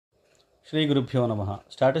శ్రీ గురుభ్యో నమః.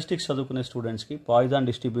 స్టాటిస్టిక్స్ చదువుకునే స్టూడెంట్స్కి పాయిజన్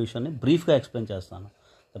డిస్ట్రిబ్యూషన్ని బ్రీఫ్గా ఎక్స్ప్లెయిన్ చేస్తాను.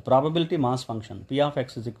 The probability mass function p of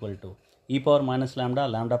x is equal to e power minus lambda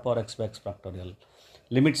lambda power x by x factorial.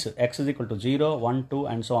 Limits x is equal to 0, 1, 2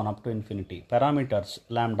 and so on up to infinity. Parameters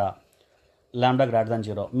lambda greater than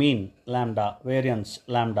 0. Mean lambda, variance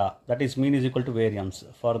lambda, that is mean is equal to variance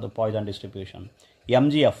for the Poisson distribution.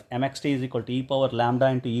 MGF mxt is equal to e power lambda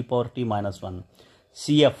into e power t minus 1.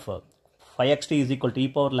 CF 5xt is equal to e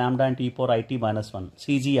power lambda into e power it minus 1.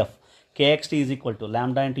 CGF kxt is equal to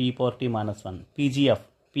lambda into e power t minus 1. PGF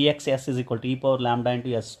pxs is equal to e power lambda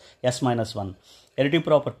into s minus 1. Additive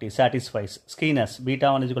property satisfies. Skewness beta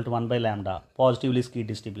 1 is equal to 1 by lambda, positively skewed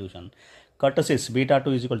distribution. Kurtosis beta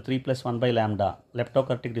 2 is equal to 3 plus 1 by lambda,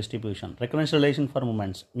 leptokurtic distribution. Recurrence relation for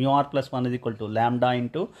moments mu r plus 1 is equal to lambda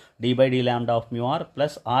into d by d lambda of mu r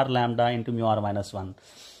plus r lambda into mu r minus 1.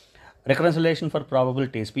 Recurrence relation for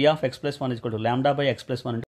probabilities p of x plus 1 is equal to lambda by x plus 1 into